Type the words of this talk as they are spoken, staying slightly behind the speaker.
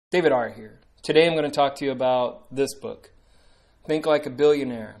David R. here. Today I'm going to talk to you about this book, Think Like a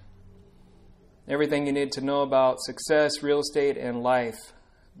Billionaire. Everything you need to know about success, real estate, and life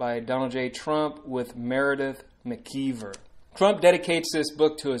by Donald J. Trump with Meredith McIVER. Trump dedicates this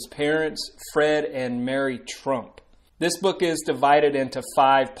book to his parents, Fred and Mary Trump. This book is divided into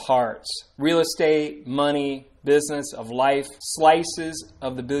 5 parts: real estate, money, business of life, slices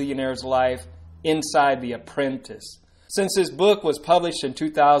of the billionaire's life, inside The Apprentice. Since this book was published in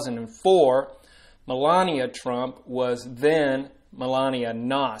 2004, Melania Trump was then Melania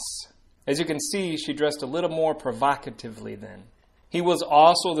Noss. As you can see, she dressed a little more provocatively then. He was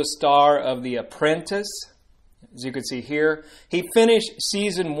also the star of The Apprentice, as you can see here. He finished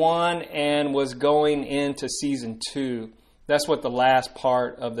season 1 and was going into season 2. That's what the last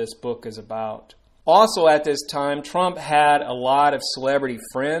part of this book is about. Also at this time, Trump had a lot of celebrity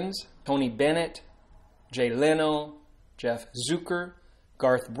friends: Tony Bennett, Jay Leno, Jeff Zucker,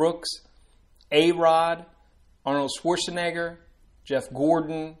 Garth Brooks, A-Rod, Arnold Schwarzenegger, Jeff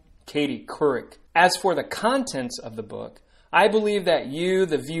Gordon, Katie Couric. As for the contents of the book, I believe that you,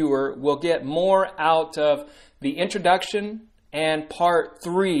 the viewer, will get more out of the introduction and part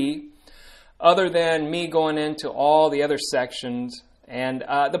 3, other than me going into all the other sections. And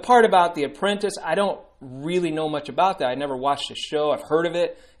the part about The Apprentice, I don't really know much about that. I never watched the show. I've heard of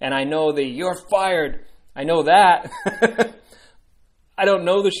it, and I know the "you're fired." I know that. I don't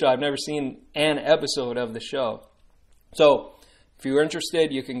know the show. I've never seen an episode of the show. So if you're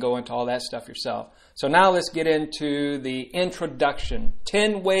interested, you can go into all that stuff yourself. So now let's get into the introduction.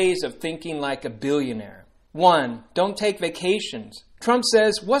 10 ways of thinking like a billionaire. 1, don't take vacations. Trump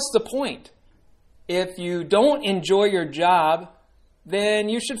says, what's the point? If you don't enjoy your job, then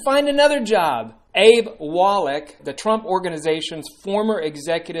you should find another job. Abe Wallach, the Trump Organization's former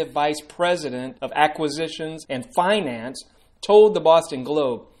executive vice president of acquisitions and finance, told the Boston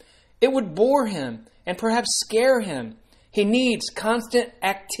Globe, it would bore him and perhaps scare him. He needs constant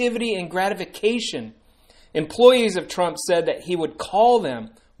activity and gratification. Employees of Trump said that he would call them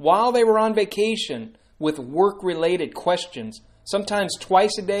while they were on vacation with work-related questions, sometimes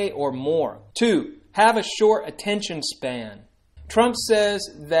twice a day or more. 2, have a short attention span. Trump says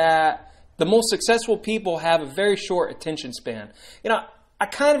that the most successful people have a very short attention span. I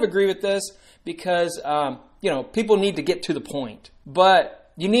kind of agree with this because, people need to get to the point.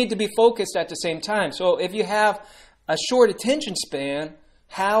 But you need to be focused at the same time. So if you have a short attention span,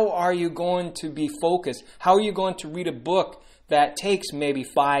 how are you going to be focused? How are you going to read a book that takes maybe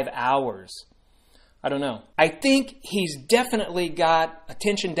 5 hours? I don't know. I think he's definitely got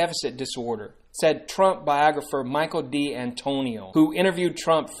attention deficit disorder, said Trump biographer Michael D. Antonio, who interviewed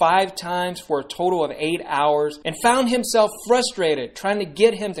Trump 5 times for a total of 8 hours and found himself frustrated trying to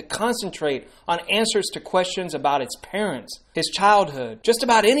get him to concentrate on answers to questions about his parents, his childhood, just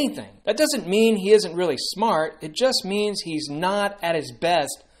about anything. That doesn't mean he isn't really smart. It just means he's not at his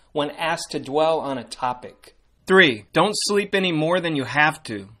best when asked to dwell on a topic. 3, don't sleep any more than you have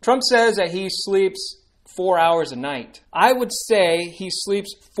to. Trump says that he sleeps 4 hours a night. I would say he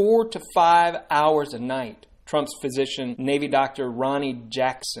sleeps 4 to 5 hours a night. Trump's physician, Navy Dr. Ronnie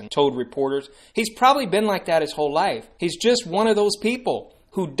Jackson, told reporters he's probably been like that his whole life. He's just one of those people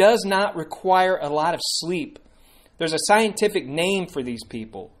who does not require a lot of sleep. There's a scientific name for these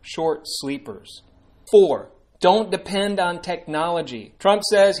people: short sleepers. 4, don't depend on technology. Trump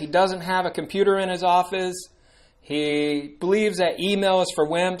says he doesn't have a computer in his office. He believes that email is for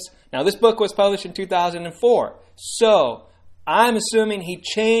wimps. Now, this book was published in 2004, so I'm assuming he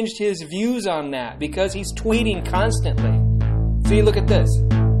changed his views on that because he's tweeting constantly. See, look at this.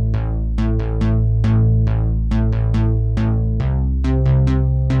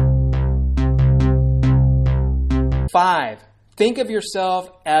 5, think of yourself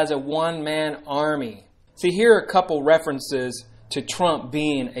as a one-man army. See, here are a couple references to Trump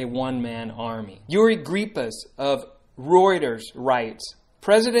being a one-man army. Yuri Gripas of Reuters writes,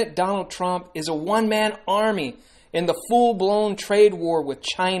 President Donald Trump is a one-man army in the full-blown trade war with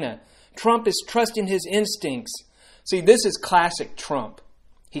China. Trump is trusting his instincts. See, this is classic Trump.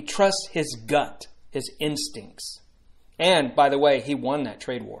 He trusts his gut, his instincts. And, by the way, he won that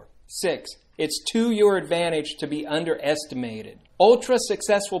trade war. 6, it's to your advantage to be underestimated.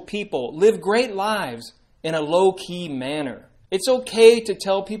 Ultra-successful people live great lives in a low-key manner. It's okay to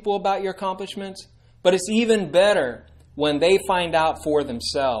tell people about your accomplishments, but it's even better when they find out for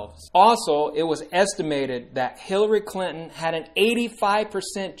themselves. Also, it was estimated that Hillary Clinton had an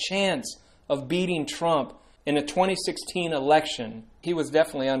 85% chance of beating Trump in the 2016 election. He was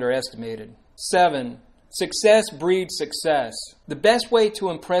definitely underestimated. 7, success breeds success. The best way to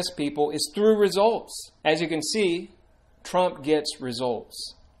impress people is through results. As you can see, Trump gets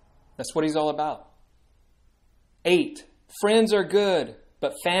results. That's what he's all about. 8, friends are good,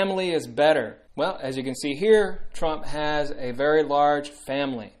 but family is better. Well, as you can see here, Trump has a very large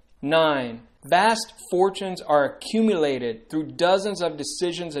family. 9, vast fortunes are accumulated through dozens of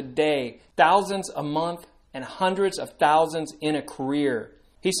decisions a day, thousands a month, and hundreds of thousands in a career.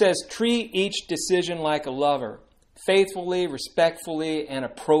 He says, treat each decision like a lover, faithfully, respectfully, and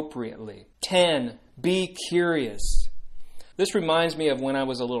appropriately. 10, be curious. This reminds me of when I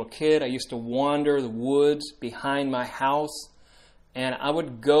was a little kid. I used to wander the woods behind my house, and I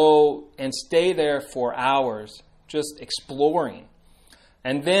would go and stay there for hours, just exploring.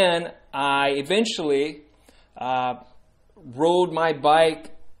 And then I eventually rode my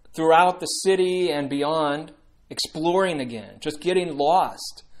bike throughout the city and beyond, exploring again, just getting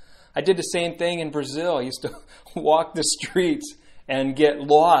lost. I did the same thing in Brazil. I used to walk the streets and get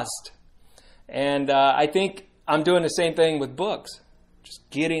lost. And I think I'm doing the same thing with books, just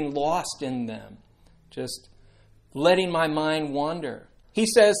getting lost in them, just letting my mind wander. He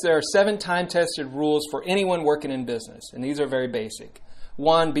says there are 7 time-tested rules for anyone working in business, and these are very basic.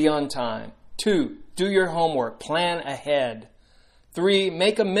 1, be on time. 2, do your homework, plan ahead. 3,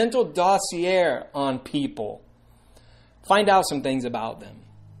 make a mental dossier on people. Find out some things about them.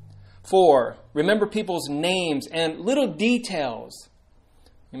 4, remember people's names and little details.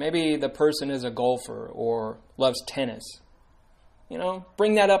 Maybe the person is a golfer or loves tennis.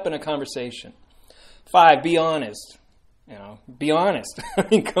 Bring that up in a conversation. 5, be honest. Be honest. I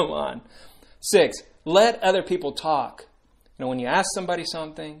mean, come on. 6, let other people talk. When you ask somebody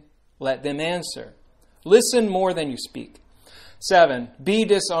something, let them answer. Listen more than you speak. 7, be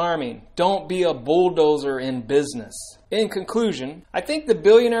disarming. Don't be a bulldozer in business. In conclusion, I think the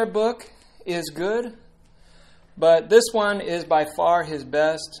Billionaire book is good, but this one is by far his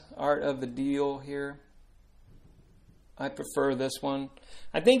best. Art of the Deal here. I prefer this one.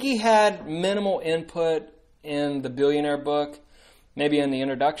 I think he had minimal input in the Billionaire book, maybe in the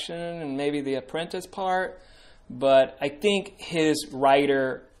introduction and maybe the apprentice part, but I think his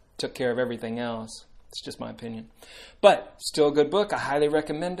writer took care of everything else. It's just my opinion. But still a good book. I highly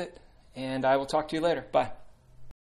recommend it, and I will talk to you later. Bye.